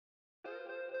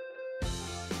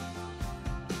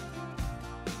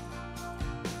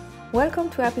Welcome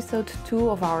to episode 2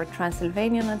 of our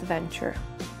Transylvanian adventure.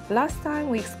 Last time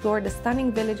we explored the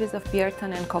stunning villages of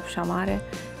Biertan and Copșa Mare,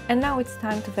 and now it's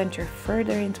time to venture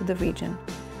further into the region.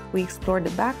 We explore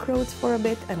the back roads for a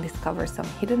bit and discover some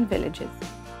hidden villages.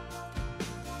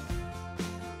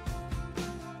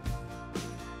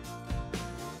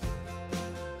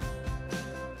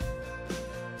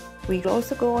 We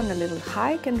also go on a little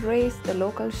hike and race the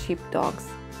local sheepdogs.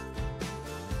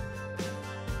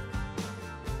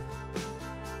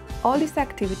 All this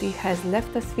activity has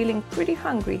left us feeling pretty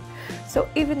hungry, so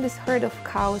even this herd of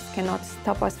cows cannot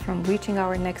stop us from reaching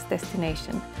our next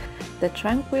destination, the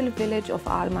tranquil village of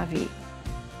Alma.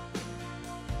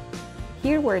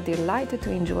 Here we're delighted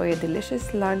to enjoy a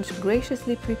delicious lunch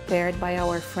graciously prepared by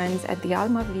our friends at the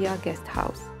Alma guest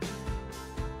house.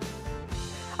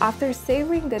 After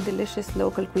savoring the delicious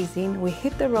local cuisine, we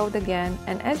hit the road again,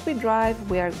 and as we drive,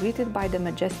 we are greeted by the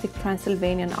majestic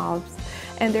Transylvanian Alps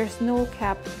and their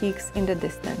snow-capped peaks in the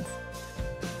distance.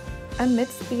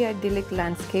 Amidst the idyllic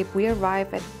landscape, we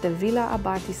arrive at the Villa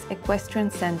Abbatis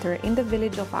Centre in the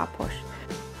village of Apos.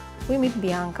 We meet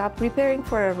Bianca, preparing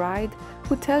for a ride,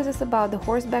 who tells us about the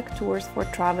horseback tours for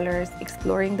travelers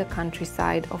exploring the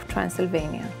countryside of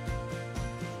Transylvania.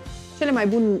 Cele mai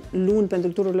bune luni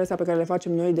pentru tururile astea pe care le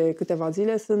facem noi de câteva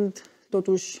zile sunt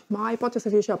totuși mai, poate să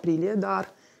fie și aprilie, dar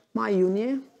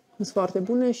mai-iunie sunt foarte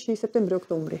bune și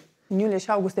septembrie-octombrie. În iulie și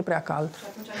august e prea cald.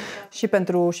 Și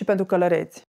pentru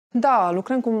călăreți. Da,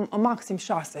 lucrăm cu maxim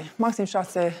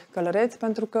 6 călăreți,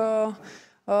 pentru că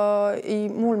e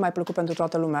mult mai plăcut pentru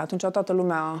toată lumea. Atunci toată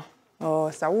lumea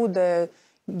se aude,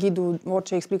 ghidul,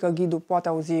 orice explică ghidul poate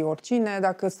auzi oricine.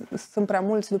 Dacă sunt prea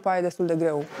mulți, după aia e destul de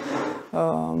greu.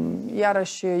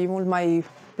 Iarăși e mult mai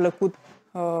plăcut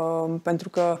pentru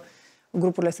că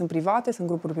grupurile sunt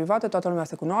grupuri private, toată lumea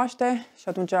se cunoaște și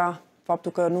atunci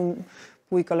faptul că nu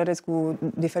pui călăreți cu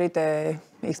diferite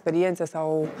experiențe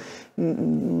sau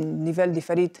nivel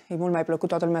diferit, e mult mai plăcut,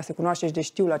 toată lumea se cunoaște și deci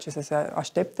știu la ce să se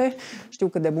aștepte, știu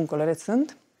cât de buni călăreți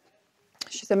sunt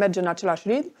și se merge în același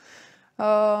ritm.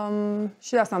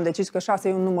 Și de asta am decis că 6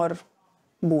 e un număr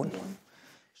bun.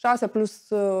 6 plus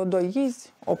 2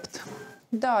 ghizi, 8.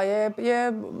 Da,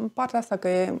 e partea asta că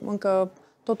e încă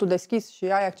totul deschis și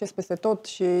ai acces peste tot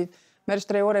și mergi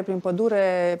 3 ore prin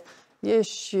pădure,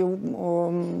 ieși,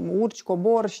 urci,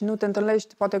 cobori și nu te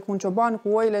întâlnești poate cu un cioban, cu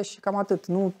oile și cam atât.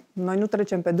 Noi nu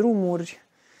trecem pe drumuri,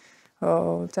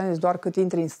 ți-am zis, doar cât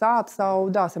intri în sat sau,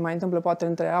 da, se mai întâmplă poate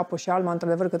între Apos și Alma,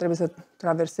 într-adevăr că trebuie să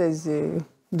traversezi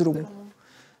drumul.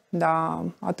 Da,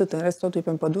 atât, în rest totul e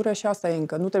pe pădure și asta e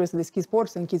încă. Nu trebuie să deschizi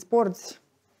porți, să închizi porți.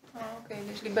 Ok,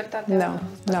 deci libertatea.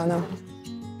 Da.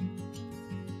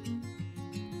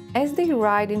 As they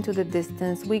ride into the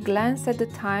distance, we glance at the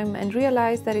time and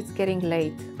realize that it's getting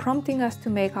late, prompting us to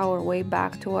make our way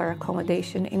back to our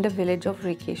accommodation in the village of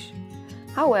Richis.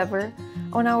 However,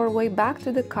 on our way back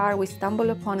to the car, we stumble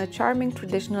upon a charming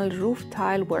traditional roof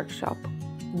tile workshop.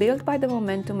 Built by the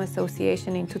Momentum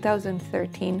Association in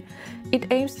 2013,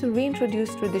 it aims to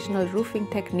reintroduce traditional roofing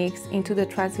techniques into the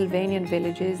Transylvanian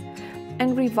villages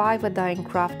and revive a dying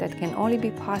craft that can only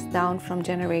be passed down from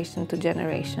generation to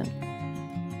generation.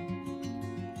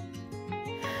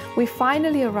 We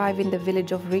finally arrive in the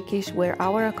village of Richis, where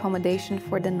our accommodation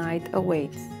for the night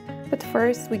awaits. But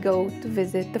first we go to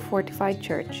visit the fortified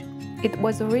church. It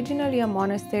was originally a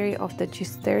monastery of the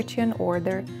Cistercian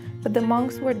order, but the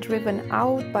monks were driven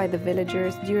out by the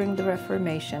villagers during the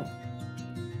Reformation.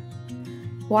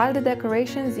 While the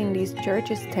decorations in these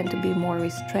churches tend to be more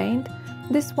restrained,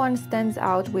 this one stands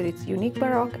out with its unique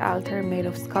Baroque altar made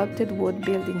of sculpted wood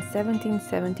built in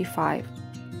 1775.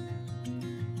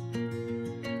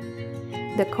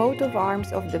 The coat of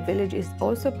arms of the village is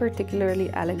also particularly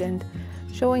elegant,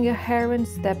 showing a heron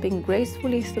stepping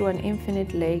gracefully through an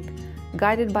infinite lake,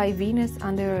 guided by Venus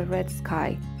under a red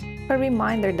sky. A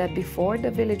reminder that before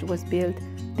the village was built,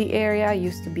 the area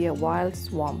used to be a wild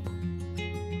swamp.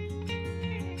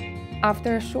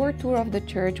 After a short tour of the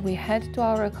church, we head to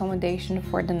our accommodation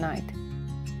for the night.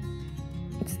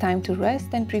 It's time to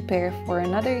rest and prepare for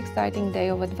another exciting day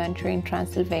of adventure in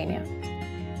Transylvania.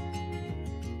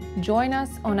 Join us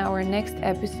on our next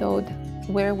episode,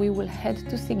 where we will head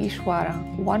to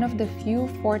Sighișoara, one of the few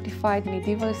fortified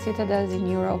medieval citadels in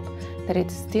Europe that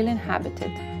is still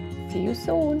inhabited. See you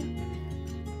soon!